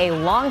Ali, a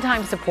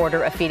longtime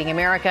supporter of Feeding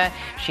America.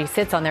 She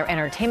sits on their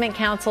entertainment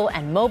council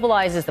and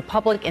mobilizes the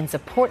public in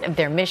support of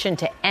their mission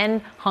to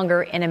end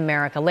hunger in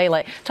America.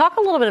 Layla, talk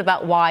a little bit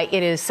about why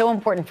it is so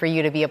important for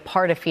you to be a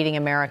part of Feeding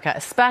America,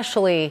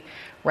 especially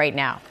right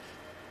now.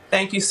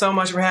 Thank you so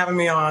much for having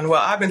me on.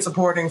 Well, I've been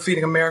supporting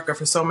Feeding America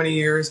for so many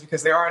years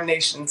because they are our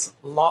nation's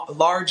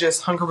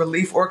largest hunger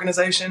relief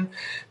organization.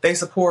 They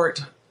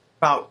support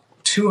about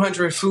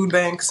 200 food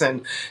banks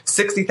and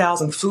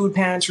 60,000 food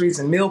pantries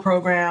and meal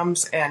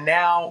programs. And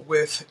now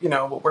with,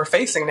 what we're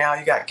facing now,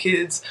 you got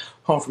kids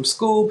home from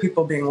school,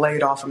 people being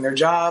laid off from their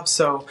jobs.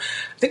 So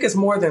I think it's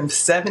more than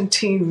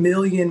 17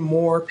 million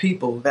more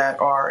people that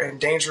are in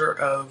danger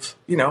of,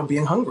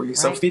 being hungry. Right.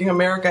 So Feeding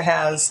America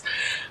has,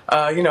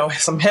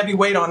 some heavy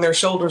weight on their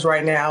shoulders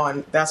right now.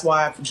 And that's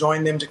why I've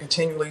joined them to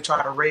continually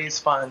try to raise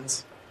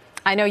funds.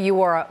 I know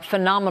you are a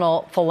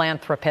phenomenal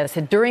philanthropist.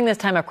 During this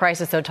time of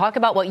crisis, so talk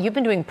about what you've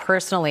been doing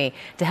personally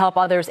to help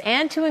others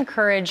and to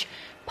encourage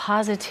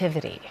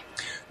positivity.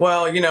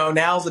 Well,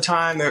 now's the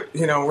time that,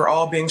 we're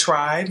all being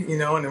tried, and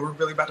we're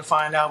really about to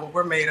find out what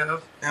we're made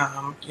of,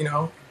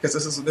 because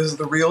this is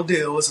the real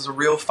deal. This is a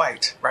real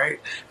fight, right,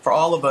 for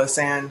all of us.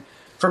 And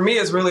for me,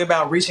 it's really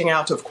about reaching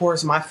out to, of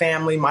course, my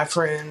family, my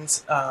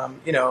friends.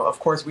 Of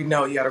course, we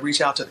know you got to reach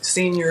out to the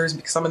seniors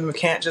because some of them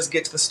can't just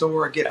get to the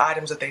store or get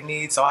items that they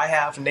need. So I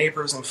have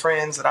neighbors and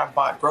friends that I've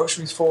bought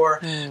groceries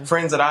for,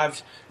 friends that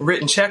I've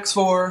written checks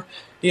for.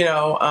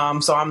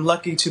 So I'm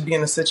lucky to be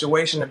in a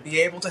situation to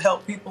be able to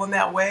help people in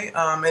that way.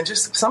 And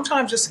just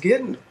sometimes just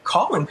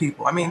calling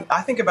people. I mean,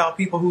 I think about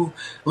people who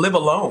live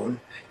alone,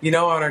 and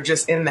are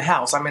just in the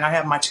house. I mean, I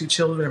have my 2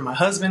 children and my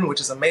husband,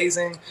 which is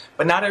amazing,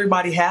 but not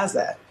everybody has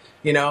that,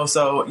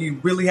 so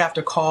you really have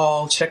to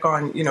call, check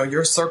on,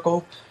 your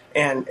circle,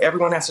 and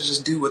everyone has to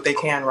just do what they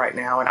can right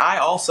now. And I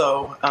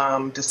also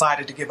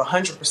decided to give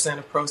 100%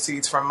 of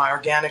proceeds from my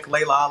organic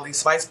Layla Ali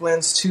spice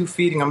blends to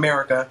Feeding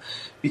America,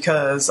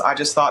 because I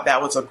just thought that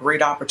was a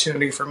great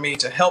opportunity for me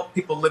to help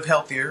people live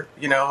healthier,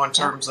 in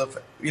terms of,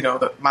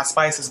 my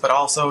spices, but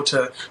also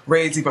to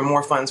raise even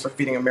more funds for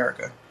Feeding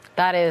America.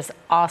 That is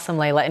awesome,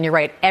 Layla. And you're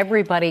right.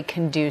 Everybody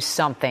can do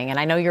something. And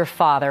I know your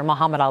father,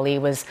 Muhammad Ali,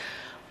 was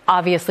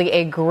obviously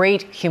a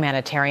great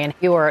humanitarian.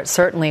 You are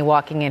certainly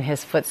walking in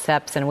his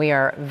footsteps, and we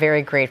are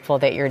very grateful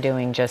that you're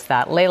doing just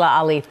that. Layla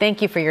Ali,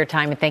 thank you for your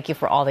time, and thank you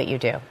for all that you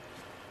do.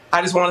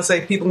 I just want to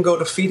say people can go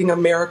to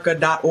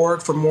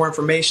feedingamerica.org for more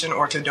information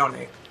or to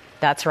donate.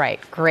 That's right.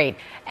 Great.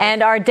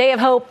 And our Day of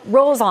Hope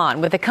rolls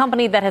on with a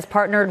company that has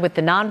partnered with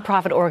the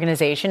nonprofit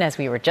organization, as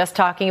we were just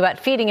talking about,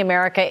 Feeding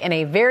America in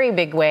a very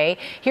big way.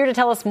 Here to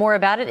tell us more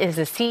about it is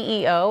the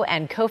CEO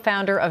and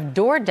co-founder of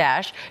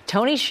DoorDash,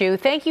 Tony Xu.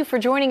 Thank you for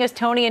joining us,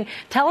 Tony, and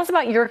tell us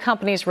about your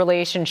company's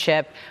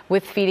relationship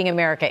with Feeding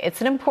America.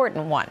 It's an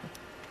important one.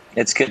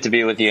 It's good to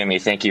be with you, Amy.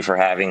 Thank you for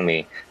having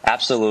me.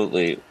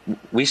 Absolutely.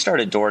 We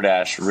started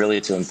DoorDash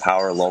really to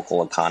empower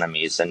local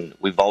economies, and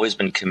we've always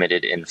been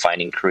committed in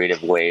finding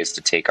creative ways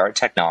to take our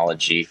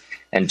technology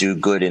and do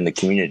good in the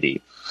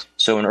community.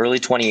 So in early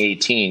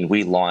 2018,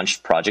 we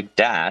launched Project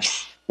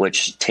Dash,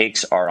 which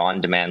takes our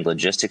on-demand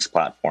logistics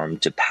platform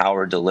to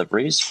power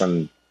deliveries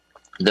from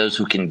those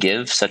who can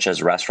give, such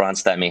as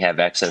restaurants that may have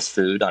excess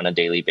food on a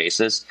daily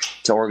basis,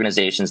 to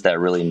organizations that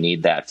really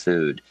need that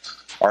food.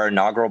 Our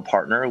inaugural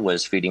partner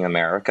was Feeding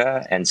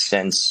America, and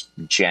since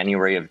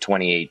January of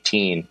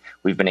 2018,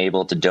 we've been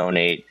able to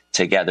donate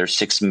together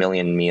 6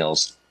 million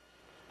meals.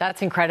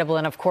 That's incredible.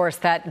 And of course,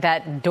 that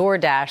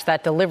DoorDash,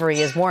 that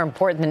delivery is more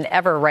important than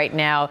ever right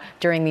now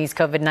during these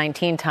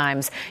COVID-19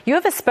 times. You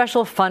have a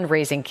special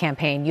fundraising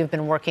campaign you've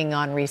been working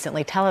on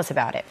recently. Tell us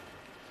about it.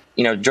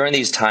 During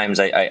these times,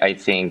 I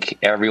think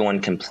everyone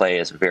can play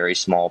a very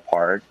small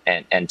part,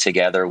 and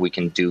together we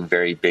can do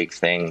very big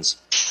things.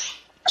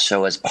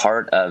 So as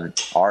part of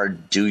our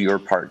Do Your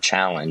Part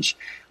challenge,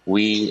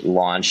 we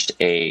launched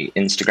a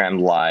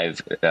Instagram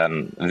Live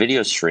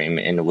video stream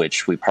in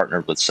which we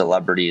partnered with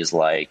celebrities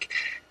like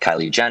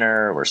Kylie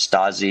Jenner or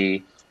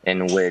Stasi,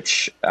 in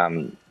which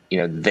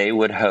they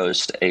would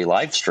host a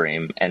live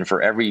stream, and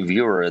for every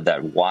viewer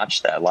that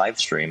watched that live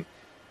stream,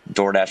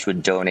 DoorDash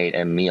would donate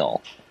a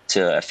meal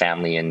to a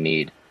family in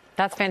need.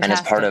 That's fantastic. And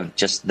as part of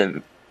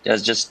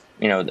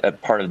a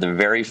part of the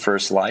very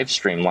first live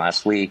stream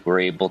last week,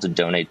 we're able to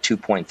donate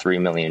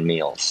 2.3 million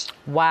meals.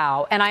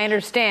 Wow. And I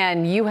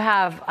understand you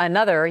have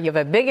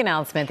a big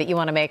announcement that you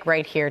want to make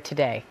right here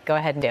today. Go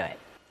ahead and do it.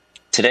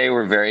 Today,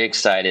 we're very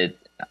excited.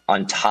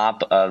 On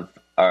top of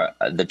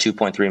the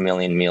 2.3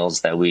 million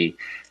meals that we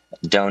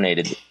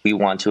donated, we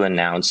want to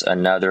announce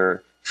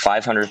another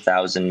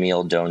 500,000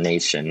 meal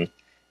donation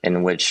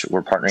in which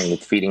we're partnering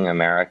with Feeding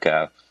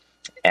America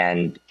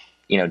and,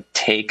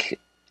 take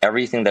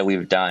everything that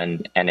we've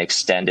done and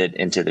extend it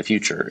into the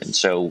future. And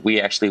so we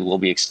actually will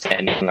be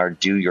extending our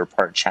Do Your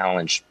Part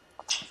challenge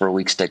for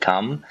weeks to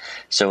come.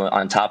 So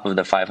on top of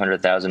the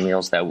 500,000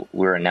 meals that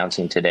we're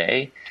announcing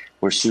today,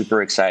 we're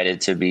super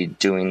excited to be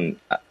doing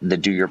the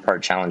Do Your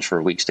Part challenge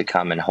for weeks to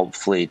come. And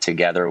hopefully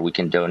together we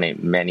can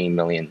donate many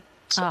millions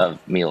of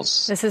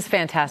meals. This is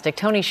fantastic.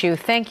 Tony Xu,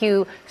 thank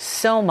you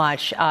so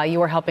much.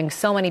 You are helping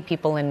so many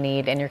people in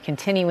need, and you're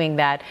continuing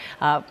that,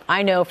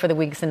 I know, for the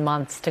weeks and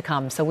months to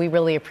come. So we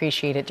really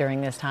appreciate it during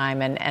this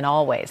time and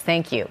always.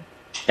 Thank you.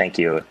 Thank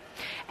you.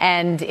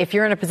 And if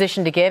you're in a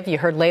position to give, you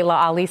heard Layla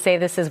Ali say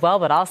this as well,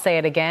 but I'll say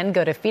it again.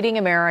 Go to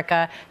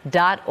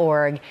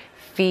feedingamerica.org.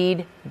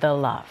 Feed the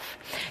love.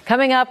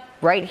 Coming up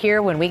right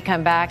here when we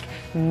come back,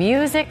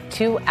 music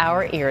to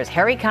our ears.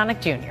 Harry Connick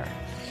Jr.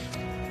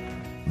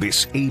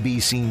 This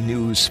ABC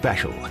News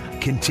special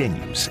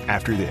continues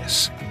after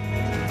this.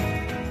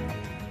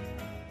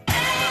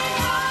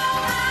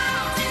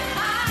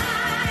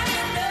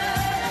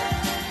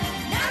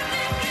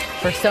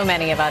 For so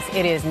many of us,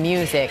 it is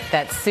music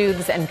that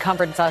soothes and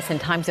comforts us in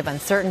times of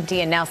uncertainty.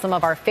 And now some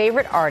of our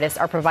favorite artists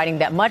are providing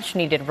that much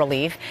needed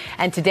relief.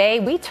 And today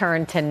we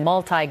turn to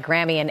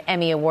multi-Grammy and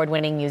Emmy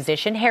award-winning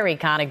musician Harry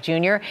Connick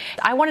Jr.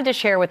 I wanted to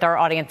share with our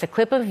audience a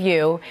clip of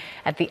you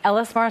at the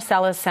Ellis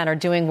Marsalis Center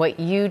doing what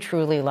you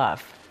truly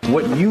love.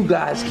 What you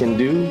guys can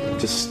do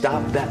to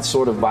stop that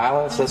sort of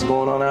violence that's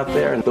going on out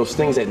there and those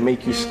things that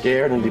make you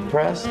scared and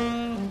depressed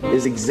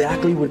is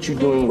exactly what you're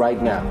doing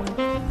right now.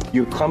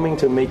 You're coming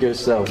to make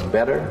yourselves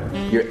better.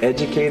 You're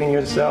educating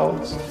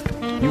yourselves.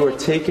 You are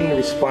taking the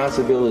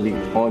responsibility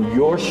on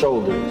your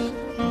shoulders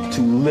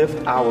to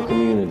lift our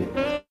community.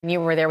 You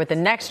were there with the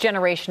next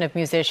generation of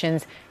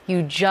musicians.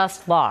 You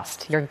just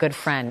lost your good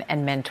friend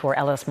and mentor,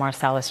 Ellis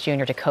Marsalis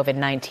Jr., to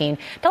COVID-19.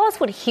 Tell us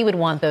what he would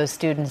want those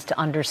students to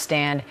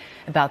understand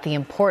about the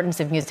importance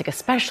of music,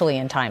 especially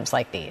in times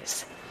like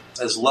these.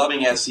 As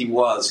loving as he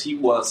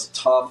was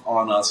tough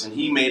on us, and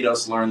he made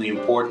us learn the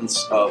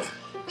importance of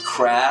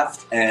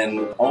craft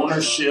and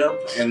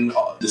ownership and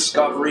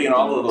discovery and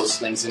all of those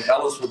things. And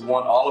Ellis would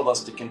want all of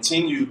us to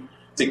continue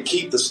to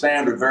keep the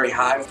standard very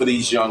high for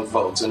these young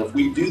folks. And if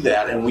we do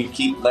that and we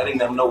keep letting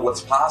them know what's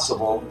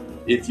possible,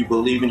 if you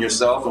believe in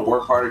yourself and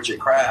work hard at your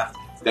craft,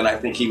 then I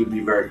think he would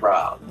be very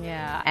proud.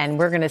 Yeah, and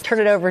we're going to turn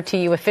it over to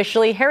you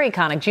officially, Harry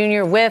Connick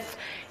Jr. with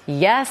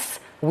Yes,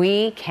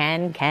 We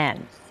Can.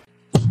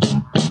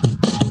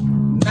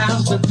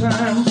 Now's the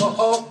time for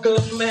all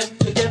good men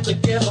to get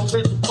together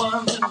with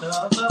one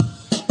another.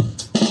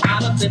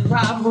 Out of their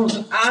problems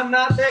and I'm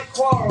not their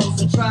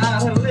quarrels, and try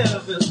to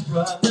live as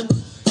brothers.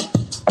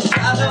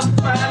 Try to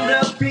find a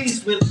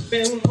peace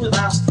within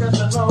without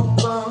stepping on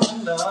one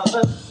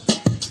another.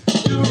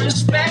 To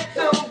respect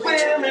the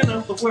women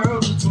of the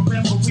world, just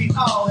remember we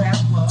all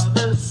have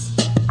mothers.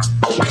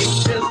 We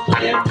just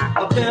live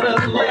a better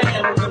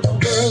land with the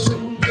world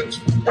in which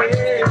we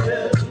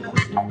live.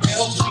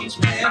 Help each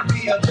man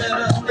be a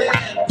better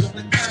man with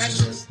the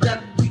kindness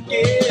that we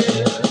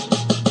give.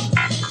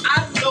 I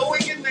know we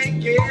can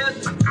make it.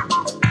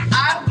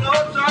 I know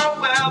darn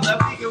well that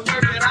we can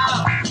work it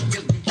out.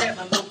 Yes, we can.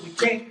 I know we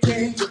can't.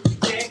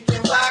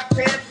 Why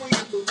can't we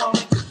if we want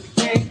it?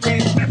 Yes, we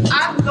can't. I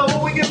know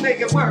we can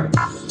make it work. I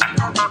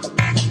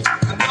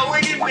know we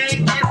can make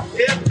it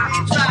if we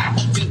try.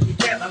 Yes, we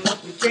can. I know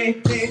we can't.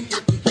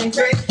 Yes, we can't.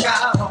 Great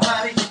God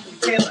Almighty.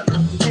 Yes, we can. I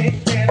know we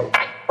can't.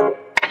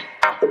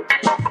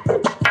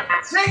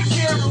 Take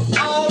care of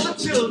all the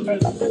children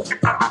of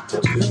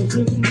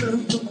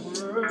the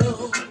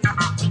world.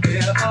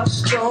 They're our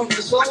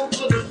strongest hope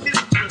for the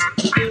future,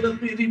 the little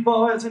bitty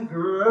boys and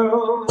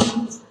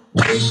girls.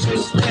 We should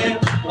stand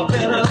a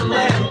better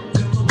land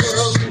in the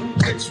world in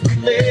which we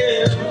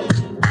live.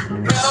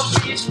 Help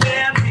each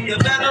man be a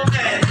better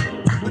man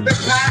with the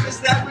kindness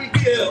that we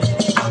give.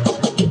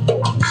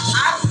 I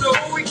know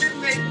we can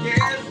make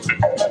it.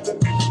 I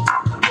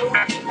know we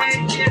can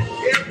make it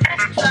if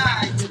we try.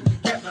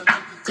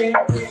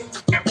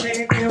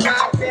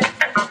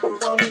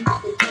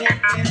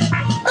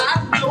 I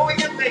know we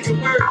can make it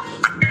work.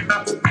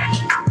 I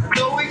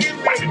know we can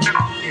make it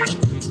if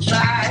we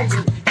try.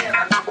 I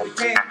know we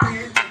can't.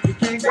 We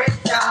can't break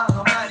down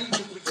Almighty.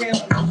 We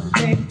can't. I know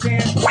we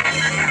can't.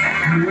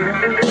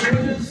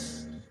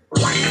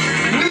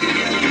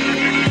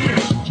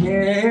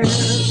 Yes,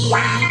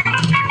 we can.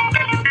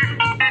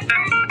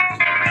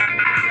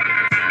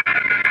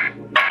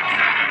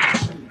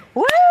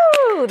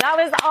 Woo! That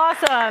was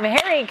awesome.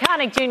 Harry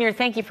Connick Jr.,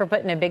 thank you for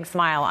putting a big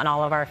smile on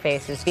all of our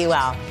faces. Be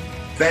well.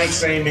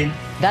 Thanks, Amy.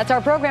 That's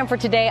our program for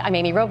today. I'm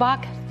Amy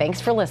Robach.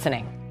 Thanks for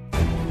listening.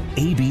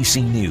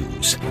 ABC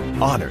News,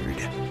 honored.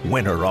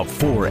 Winner of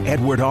 4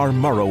 Edward R.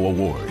 Murrow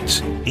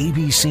Awards.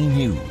 ABC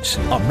News,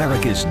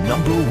 America's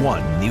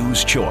 #1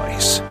 news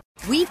choice.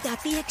 We've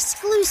got the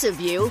exclusive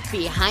view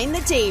behind the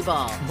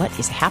table. What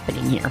is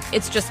happening here?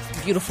 It's just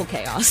beautiful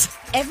chaos.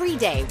 Every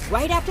day,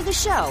 right after the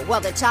show,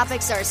 while the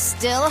topics are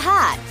still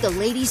hot, the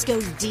ladies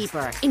go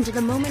deeper into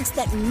the moments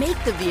that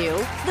make The View,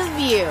 The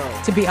View.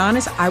 To be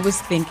honest, I was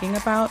thinking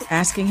about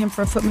asking him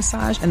for a foot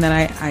massage, and then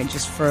I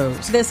just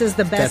froze. This is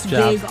the best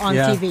gig on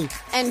TV.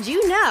 And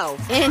you know,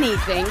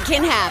 anything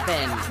can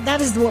happen.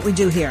 That is what we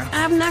do here.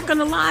 I'm not going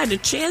to lie, the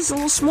chair's a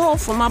little small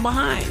for my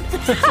behind.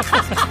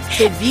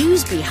 The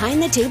View's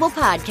Behind the Table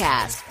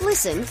podcast.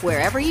 Listen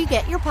wherever you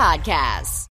get your podcasts.